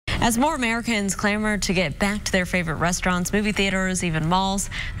As more Americans clamor to get back to their favorite restaurants, movie theaters, even malls,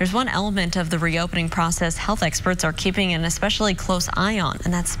 there's one element of the reopening process health experts are keeping an especially close eye on,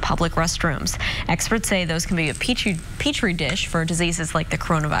 and that's public restrooms. Experts say those can be a petri dish for diseases like the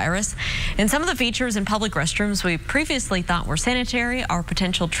coronavirus. And some of the features in public restrooms we previously thought were sanitary are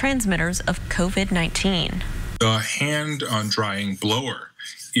potential transmitters of COVID-19. The hand drying blower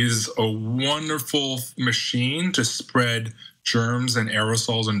is a wonderful machine to spread germs and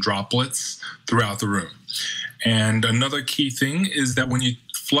aerosols and droplets throughout the room. And another key thing is that when you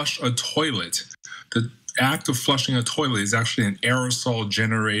flush a toilet, the act of flushing a toilet is actually an aerosol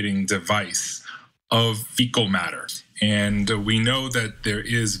generating device of fecal matter. And we know that there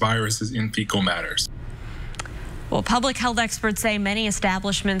is viruses in fecal matters. Well, public health experts say many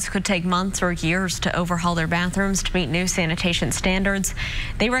establishments could take months or years to overhaul their bathrooms to meet new sanitation standards.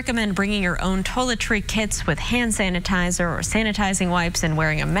 They recommend bringing your own toiletry kits with hand sanitizer or sanitizing wipes and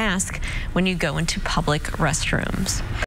wearing a mask when you go into public restrooms.